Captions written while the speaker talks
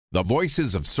The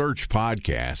Voices of Search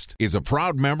podcast is a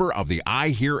proud member of the I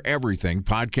Hear Everything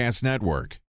podcast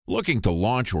network. Looking to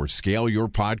launch or scale your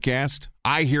podcast?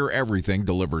 I Hear Everything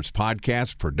delivers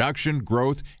podcast production,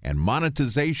 growth, and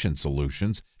monetization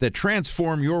solutions that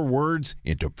transform your words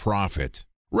into profit.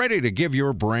 Ready to give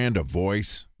your brand a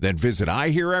voice? Then visit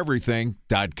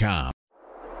iheareverything.com.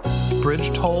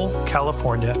 Bridge Toll,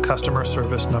 California, customer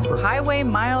service number. Highway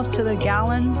miles to the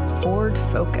gallon, Ford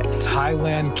Focus.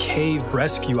 Thailand cave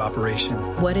rescue operation.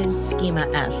 What is Schema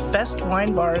F? Best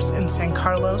wine bars in San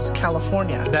Carlos,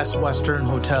 California. Best Western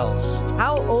hotels.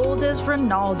 How old is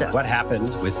Ronaldo? What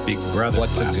happened with Big Brother?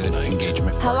 What's a good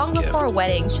engagement? How long before a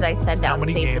wedding should I send out How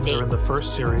many save games the are in the dates?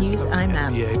 first series? Use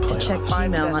IMAP to check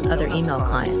email on other email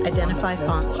clients. Identify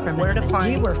fonts from Where to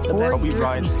find We were the 4 best-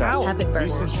 years out. Avid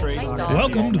burgers.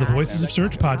 Welcome to the Voices of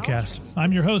Search podcast.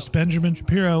 I'm your host, Benjamin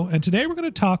Shapiro, and today we're going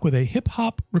to talk with a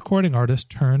hip-hop recording artist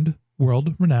turned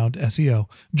world-renowned SEO.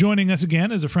 Joining us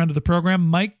again is a friend of the program,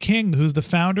 Mike King, who's the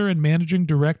founder and managing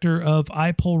director of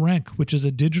iPullRank, which is a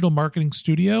digital marketing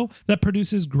studio that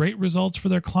produces great results for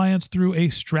their clients through a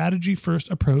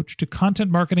strategy-first approach to content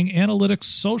marketing, analytics,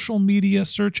 social media,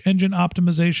 search engine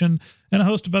optimization, and a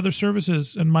host of other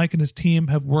services. And Mike and his team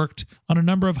have worked on a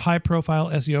number of high-profile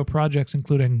SEO projects,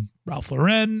 including Ralph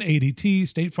Lauren, ADT,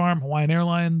 State Farm, Hawaiian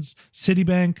Airlines,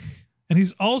 Citibank. And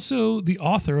he's also the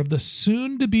author of the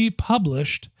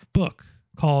soon-to-be-published book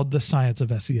called The Science of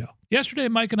SEO. Yesterday,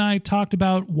 Mike and I talked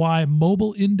about why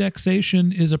mobile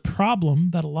indexation is a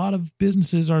problem that a lot of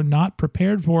businesses are not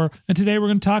prepared for. And today we're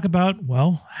going to talk about,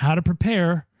 well, how to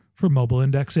prepare for mobile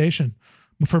indexation,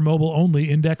 for mobile-only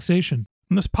indexation.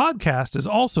 And this podcast is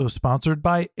also sponsored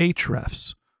by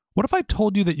Ahrefs. What if I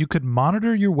told you that you could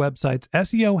monitor your website's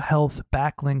SEO health,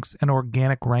 backlinks, and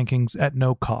organic rankings at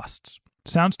no costs?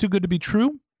 Sounds too good to be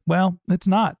true? Well, it's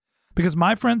not, because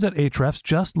my friends at Ahrefs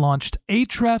just launched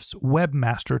Ahrefs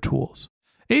Webmaster Tools.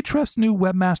 Ahrefs' new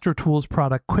Webmaster Tools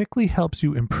product quickly helps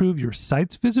you improve your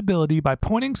site's visibility by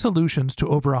pointing solutions to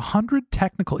over 100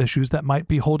 technical issues that might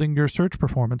be holding your search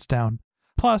performance down.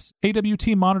 Plus,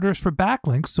 AWT monitors for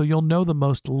backlinks so you'll know the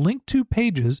most linked to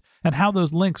pages and how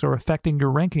those links are affecting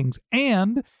your rankings.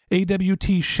 And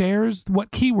AWT shares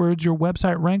what keywords your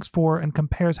website ranks for and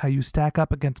compares how you stack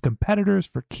up against competitors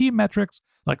for key metrics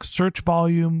like search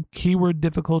volume, keyword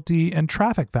difficulty, and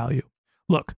traffic value.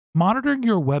 Look, monitoring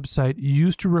your website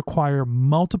used to require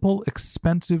multiple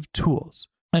expensive tools.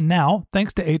 And now,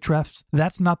 thanks to Ahrefs,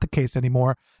 that's not the case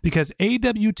anymore, because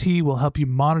AWT will help you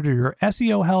monitor your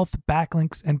SEO health,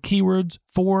 backlinks, and keywords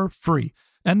for free.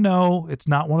 And no, it's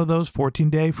not one of those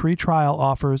 14-day free trial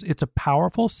offers. It's a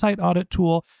powerful site audit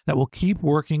tool that will keep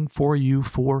working for you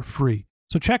for free.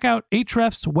 So check out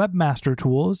Ahrefs Webmaster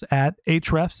Tools at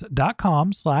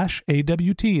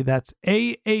ahrefs.com/AWT. That's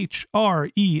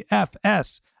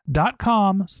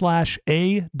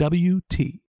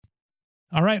ahrefs.com/AWT.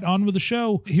 All right, on with the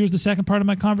show. Here's the second part of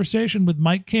my conversation with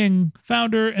Mike King,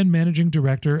 founder and managing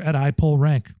director at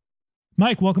iPullRank.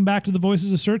 Mike, welcome back to the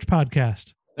Voices of Search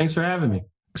podcast. Thanks for having me.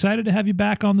 Excited to have you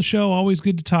back on the show. Always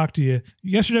good to talk to you.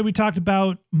 Yesterday, we talked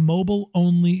about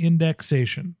mobile-only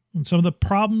indexation and some of the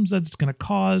problems that it's going to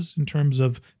cause in terms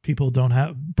of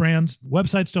brands,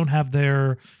 websites don't have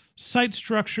their site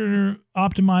structure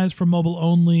optimized for mobile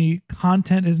only,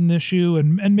 content is an issue,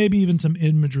 and maybe even some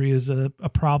imagery is a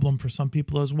problem for some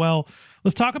people as well.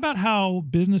 Let's talk about how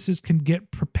businesses can get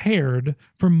prepared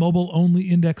for mobile only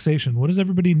indexation. What does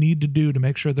everybody need to do to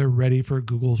make sure they're ready for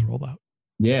Google's rollout?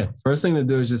 Yeah. First thing to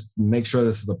do is just make sure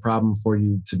this is a problem for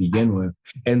you to begin with.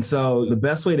 And so the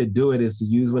best way to do it is to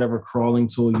use whatever crawling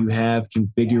tool you have,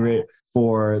 configure it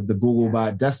for the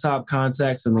Googlebot desktop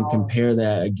context, and then compare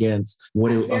that against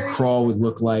what a crawl would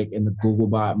look like in the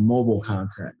Googlebot mobile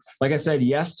context. Like I said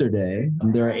yesterday,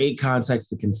 there are 8 contexts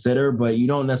to consider, but you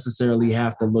don't necessarily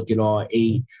have to look at all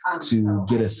 8 to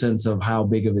get a sense of how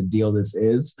big of a deal this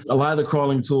is. A lot of the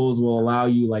crawling tools will allow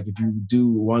you, like if you do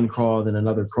one crawl, then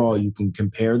another crawl, you can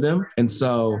compare them. And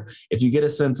so if you get a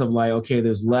sense of like, okay,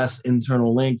 there's less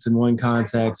internal links in one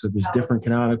context, or there's different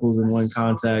canonicals in one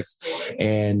context,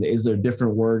 and is there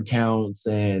different word counts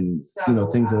and,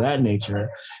 things of that nature,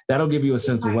 that'll give you a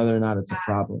sense of whether or not it's a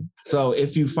problem. So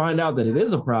if you find out that it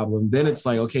is a problem, then it's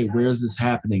like, okay, where is this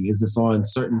happening? Is this on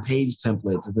certain page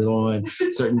templates? Is it on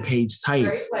certain page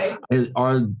types?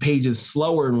 Are pages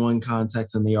slower in one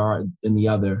context than they are in the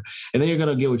other? And then you're going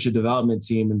to get with your development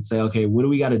team and say, okay, what do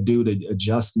we got to do to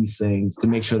adjust these things to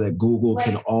make sure that Google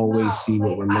can always see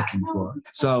what we're looking for?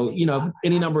 So,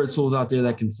 any number of tools out there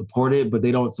that can support it, but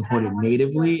they don't support it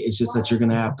natively. It's just that you're going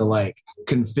to have to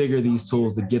configure these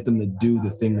tools to get them to do the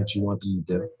thing that you want them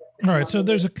to do. All right, so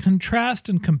there's a contrast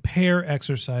and compare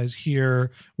exercise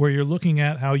here where you're looking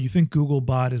at how you think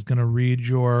Googlebot is going to read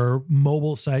your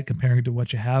mobile site comparing to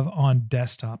what you have on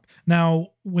desktop. Now,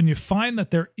 when you find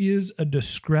that there is a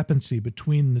discrepancy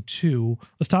between the two,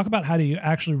 let's talk about how do you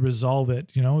actually resolve it.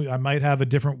 You know, I might have a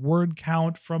different word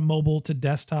count from mobile to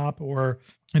desktop, or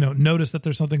notice that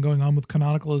there's something going on with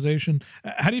canonicalization.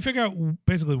 How do you figure out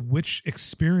basically which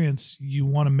experience you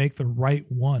want to make the right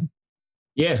one?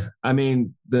 Yeah, I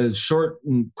mean, the short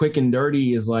and quick and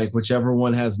dirty is like whichever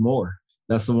one has more.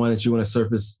 That's the one that you want to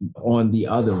surface on the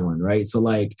other one, right? So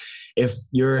like if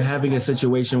you're having a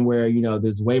situation where,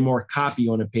 there's way more copy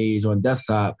on a page on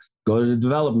desktop, go to the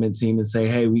development team and say,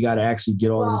 hey, we got to actually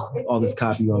get all this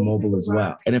copy on mobile as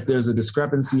well. And if there's a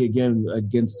discrepancy, again,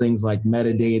 against things like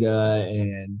metadata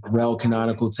and rel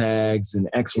canonical tags and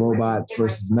X robots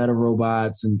versus meta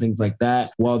robots and things like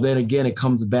that, well, then again, it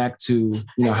comes back to,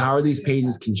 how are these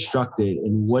pages constructed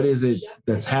and what is it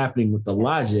that's happening with the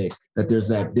logic that there's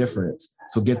that difference?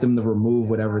 So get them to remove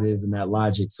whatever it is in that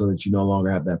logic so that you no longer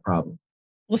have that problem.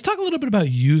 Let's talk a little bit about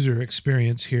user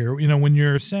experience here. When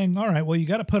you're saying, all right, well, you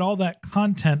got to put all that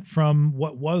content from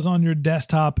what was on your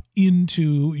desktop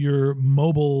into your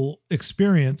mobile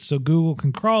experience so Google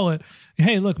can crawl it.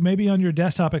 Hey, look, maybe on your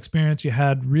desktop experience, you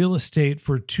had real estate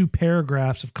for 2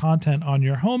 paragraphs of content on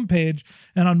your homepage,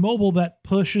 and on mobile, that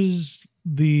pushes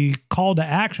the call to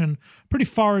action pretty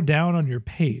far down on your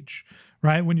page.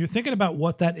 Right? When you're thinking about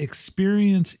what that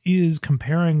experience is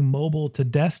comparing mobile to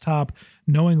desktop,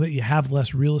 knowing that you have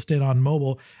less real estate on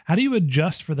mobile, how do you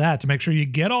adjust for that to make sure you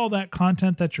get all that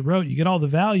content that you wrote, you get all the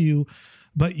value,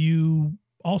 but you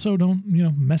also don't,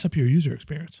 mess up your user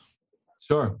experience?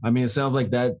 Sure. I mean, it sounds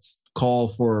like that's call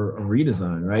for a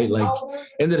redesign, right? Like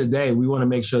end of the day, we want to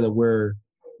make sure that we're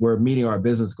meeting our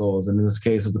business goals. And in this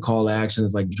case, if the call to action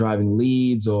is like driving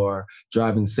leads or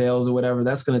driving sales or whatever,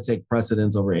 that's going to take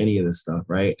precedence over any of this stuff,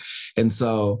 right? And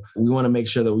so we want to make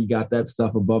sure that we got that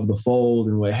stuff above the fold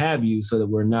and what have you, so that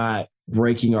we're not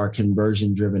breaking our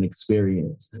conversion-driven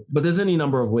experience. But there's any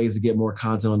number of ways to get more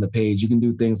content on the page. You can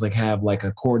do things like have like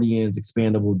accordions,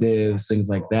 expandable divs, things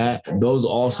like that. Those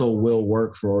also will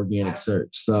work for organic search.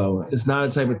 So it's not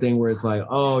a type of thing where it's like,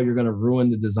 oh, you're going to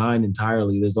ruin the design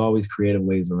entirely. There's always creative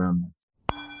ways around that.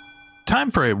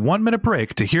 Time for a 1-minute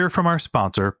break to hear from our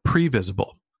sponsor,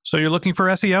 Previsible. So you're looking for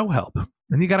SEO help,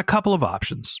 and you got a couple of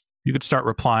options. You could start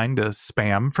replying to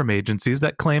spam from agencies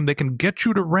that claim they can get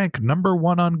you to rank number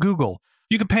 1 on Google.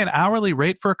 You can pay an hourly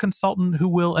rate for a consultant who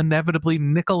will inevitably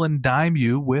nickel and dime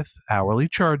you with hourly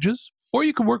charges. Or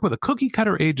you can work with a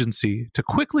cookie-cutter agency to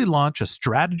quickly launch a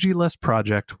strategy-less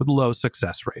project with low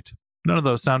success rate. None of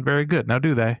those sound very good, now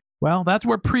do they? Well, that's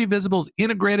where Previsible's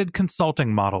integrated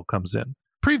consulting model comes in.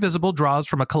 Previsible draws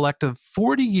from a collective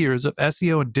 40 years of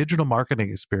SEO and digital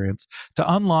marketing experience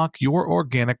to unlock your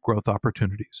organic growth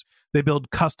opportunities. They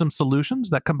build custom solutions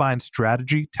that combine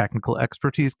strategy, technical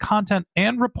expertise, content,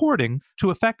 and reporting to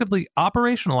effectively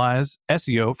operationalize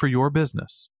SEO for your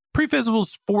business.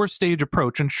 Previsible's 4-stage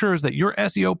approach ensures that your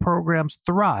SEO programs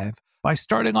thrive by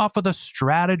starting off with a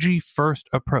strategy-first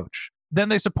approach. Then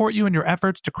they support you in your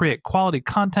efforts to create quality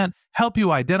content, help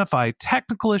you identify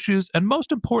technical issues, and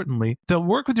most importantly, they'll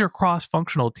work with your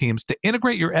cross-functional teams to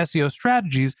integrate your SEO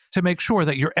strategies to make sure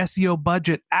that your SEO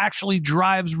budget actually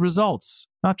drives results,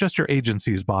 not just your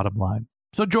agency's bottom line.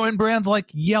 So join brands like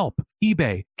Yelp,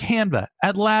 eBay, Canva,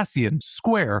 Atlassian,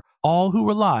 Square, all who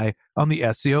rely on the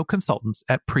SEO consultants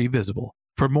at Previsible.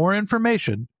 For more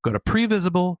information, go to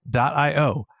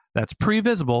previsible.io. That's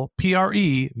Previsible,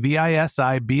 Previsible.io.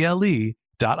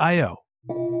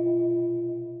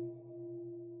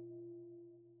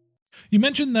 You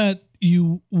mentioned that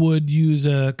you would use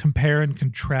a compare and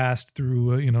contrast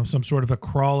through, some sort of a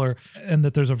crawler, and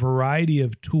that there's a variety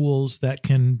of tools that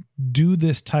can do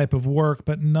this type of work,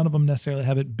 but none of them necessarily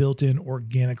have it built in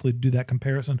organically to do that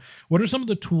comparison. What are some of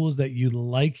the tools that you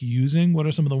like using? What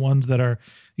are some of the ones that are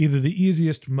either the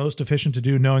easiest, most efficient to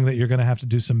do, knowing that you're going to have to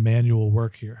do some manual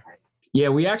work here? Yeah,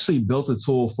 we actually built a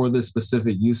tool for this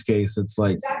specific use case. It's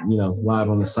like, live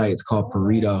on the site. It's called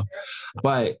Pareto.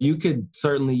 But you could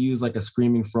certainly use like a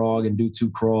Screaming Frog and do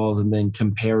 2 crawls and then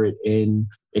compare it in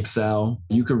Excel.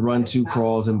 You could run 2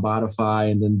 crawls in Botify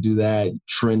and then do that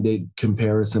trended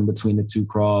comparison between the 2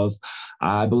 crawls.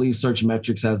 I believe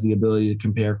Searchmetrics has the ability to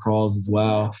compare crawls as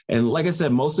well. And like I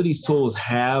said, most of these tools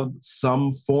have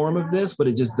some form of this, but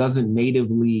it just doesn't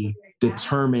natively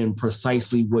determine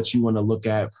precisely what you want to look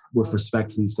at with respect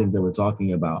to these things that we're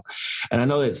talking about. And I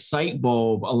know that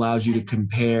SiteBulb allows you to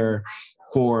compare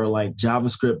for like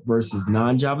JavaScript versus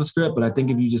non-JavaScript, but I think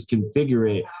if you just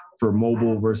configure it for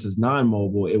mobile versus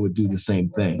non-mobile, it would do the same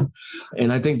thing.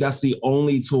 And I think that's the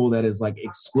only tool that is like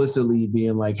explicitly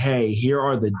being like, hey, here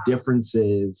are the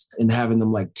differences, and having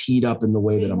them like teed up in the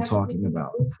way that I'm talking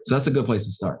about. So that's a good place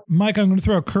to start. Mike, I'm going to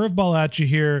throw a curveball at you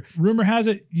here. Rumor has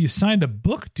it you signed a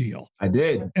book deal. I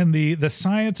did. And the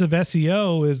Science of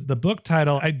SEO is the book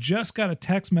title. I just got a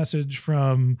text message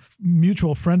from a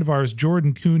mutual friend of ours,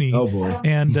 Jordan Cooney. Oh boy.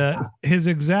 And his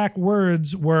exact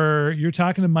words were, you're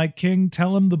talking to Mike King,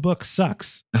 tell him the book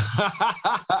sucks.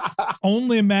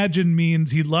 Only imagine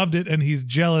means he loved it and he's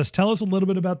jealous. Tell us a little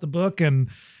bit about the book and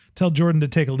tell Jordan to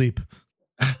take a leap.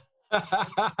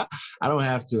 I don't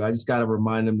have to. I just got to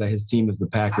remind him that his team is the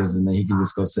Packers, and then he can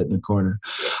just go sit in the corner.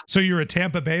 So you're a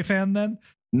Tampa Bay fan then?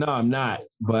 No, I'm not,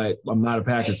 but I'm not a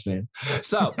Packers fan.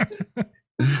 So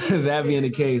that being the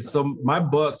case, so my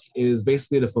book is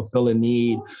basically to fulfill a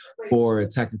need for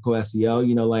technical SEO.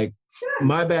 You know, like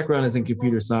my background is in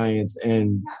computer science,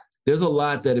 and there's a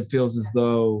lot that it feels as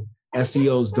though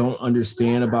SEOs don't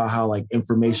understand about how like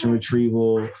information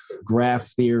retrieval, graph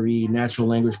theory, natural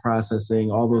language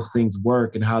processing, all those things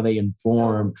work and how they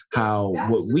inform how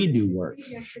what we do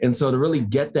works. And so to really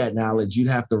get that knowledge, you'd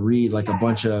have to read like a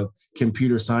bunch of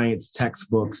computer science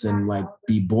textbooks and like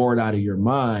be bored out of your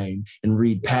mind and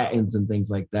read patents and things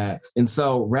like that. And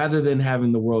so rather than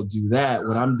having the world do that,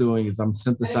 what I'm doing is I'm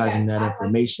synthesizing that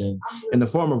information in the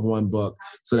form of one book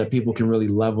so that people can really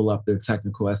level up their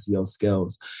technical SEO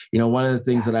skills. You know, one of the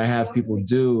things that I have people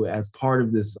do as part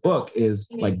of this book is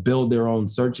like build their own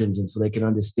search engine so they can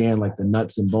understand like the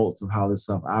nuts and bolts of how this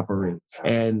stuff operates.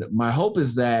 And my hope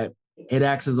is that it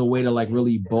acts as a way to like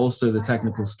really bolster the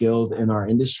technical skills in our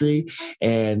industry.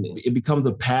 And it becomes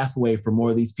a pathway for more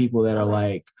of these people that are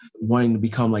like wanting to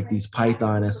become like these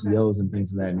Python SEOs and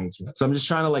things of that nature. So I'm just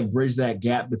trying to like bridge that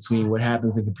gap between what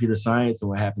happens in computer science and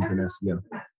what happens in SEO.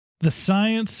 The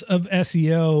Science of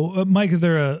SEO. Mike, is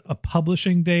there a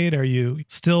publishing date? Are you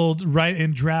still right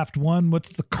in draft one?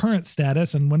 What's the current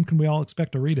status, and when can we all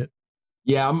expect to read it?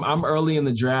 Yeah, I'm early in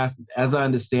the draft. As I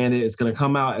understand it, it's going to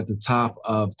come out at the top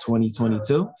of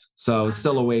 2022. So it's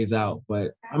still a ways out,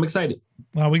 but I'm excited.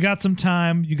 Well, we got some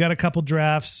time. You got a couple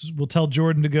drafts. We'll tell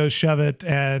Jordan to go shove it.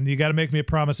 And you got to make me a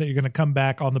promise that you're going to come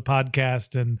back on the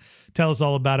podcast and tell us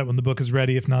all about it when the book is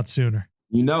ready, if not sooner.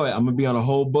 You know it. I'm going to be on a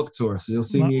whole book tour, so you'll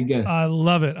see me again. I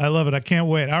love it. I love it. I can't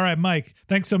wait. All right, Mike,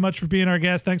 thanks so much for being our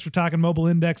guest. Thanks for talking mobile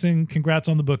indexing. Congrats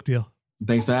on the book deal.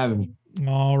 Thanks for having me.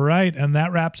 All right. And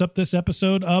that wraps up this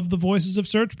episode of the Voices of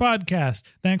Search podcast.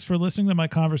 Thanks for listening to my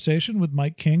conversation with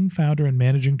Mike King, founder and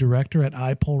managing director at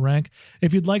iPullRank.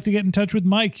 If you'd like to get in touch with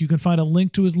Mike, you can find a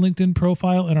link to his LinkedIn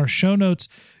profile in our show notes.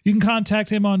 You can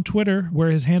contact him on Twitter,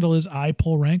 where his handle is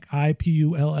iPullRank,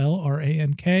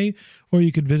 IPULLRANK, or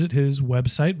you could visit his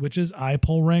website, which is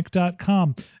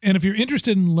iPullRank.com. And if you're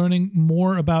interested in learning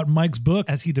more about Mike's book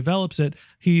as he develops it,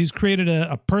 he's created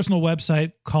a personal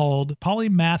website called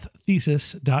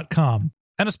polymaththesis.com.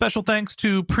 And a special thanks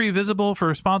to Previsible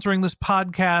for sponsoring this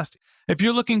podcast. If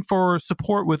you're looking for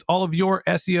support with all of your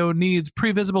SEO needs,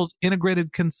 Previsible's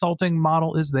integrated consulting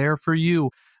model is there for you.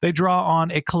 They draw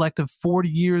on a collective 40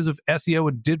 years of SEO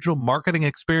and digital marketing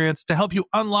experience to help you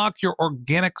unlock your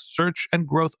organic search and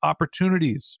growth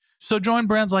opportunities. So join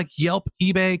brands like Yelp,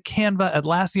 eBay, Canva,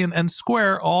 Atlassian, and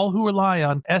Square, all who rely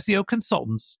on SEO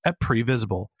consultants at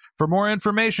Previsible. For more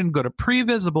information, go to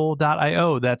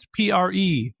previsible.io. That's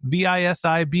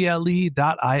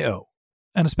previsible.io.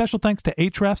 And a special thanks to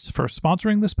Ahrefs for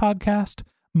sponsoring this podcast.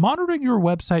 Monitoring your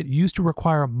website used to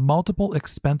require multiple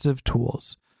expensive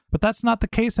tools, but that's not the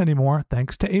case anymore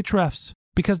thanks to Ahrefs,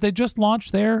 because they just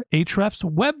launched their Ahrefs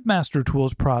Webmaster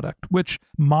Tools product, which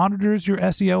monitors your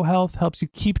SEO health, helps you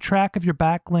keep track of your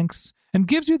backlinks, and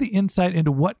gives you the insight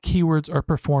into what keywords are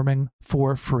performing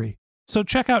for free. So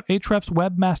check out Ahrefs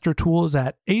Webmaster Tools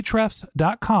at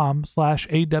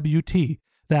ahrefs.com/AWT.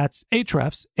 That's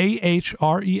Ahrefs,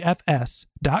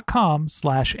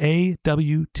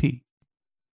 AHREFS.com/AWT.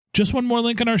 Just one more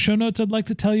link in our show notes I'd like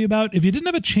to tell you about. If you didn't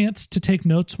have a chance to take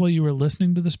notes while you were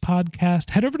listening to this podcast,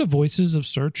 head over to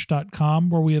voicesofsearch.com,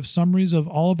 where we have summaries of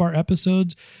all of our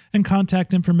episodes and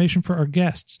contact information for our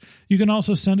guests. You can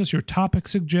also send us your topic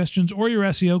suggestions or your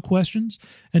SEO questions,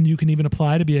 and you can even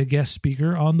apply to be a guest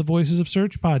speaker on the Voices of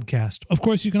Search podcast. Of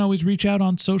course, you can always reach out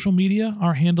on social media.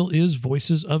 Our handle is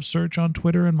Voices of Search on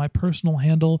Twitter, and my personal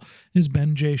handle is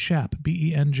Ben J. Shap,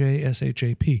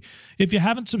 BenJShap. If you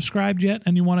haven't subscribed yet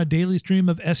and you want to want a daily stream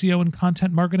of SEO and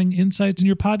content marketing insights in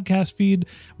your podcast feed,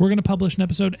 we're going to publish an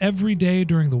episode every day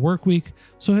during the work week.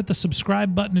 So hit the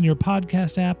subscribe button in your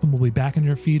podcast app and we'll be back in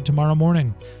your feed tomorrow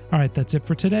morning. All right, that's it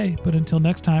for today. But until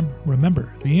next time,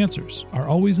 remember, the answers are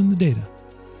always in the data.